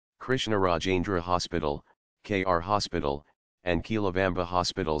Krishna Rajendra Hospital, KR Hospital, and Keelavamba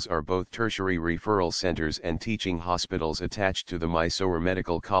Hospitals are both tertiary referral centers and teaching hospitals attached to the Mysore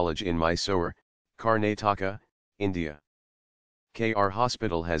Medical College in Mysore, Karnataka, India. KR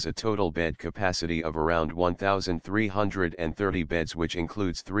Hospital has a total bed capacity of around 1,330 beds, which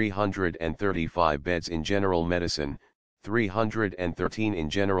includes 335 beds in general medicine, 313 in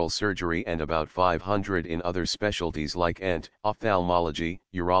general surgery and about 500 in other specialties like ophthalmology,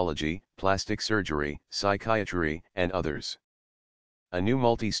 urology, plastic surgery, psychiatry, and others. A new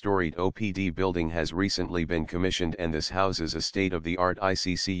multi-storied OPD building has recently been commissioned, and this houses a state-of-the-art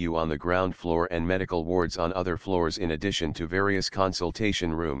ICCU on the ground floor and medical wards on other floors in addition to various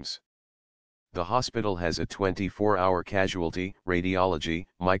consultation rooms. The hospital has a 24-hour casualty, radiology,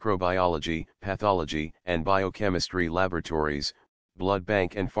 microbiology, pathology, and biochemistry laboratories, blood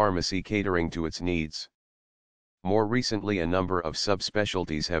bank and pharmacy catering to its needs. More recently, a number of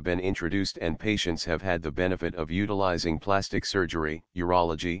subspecialties have been introduced and patients have had the benefit of utilizing plastic surgery,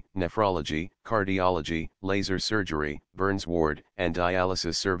 urology, nephrology, cardiology, laser surgery, burns ward, and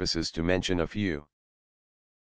dialysis services, to mention a few.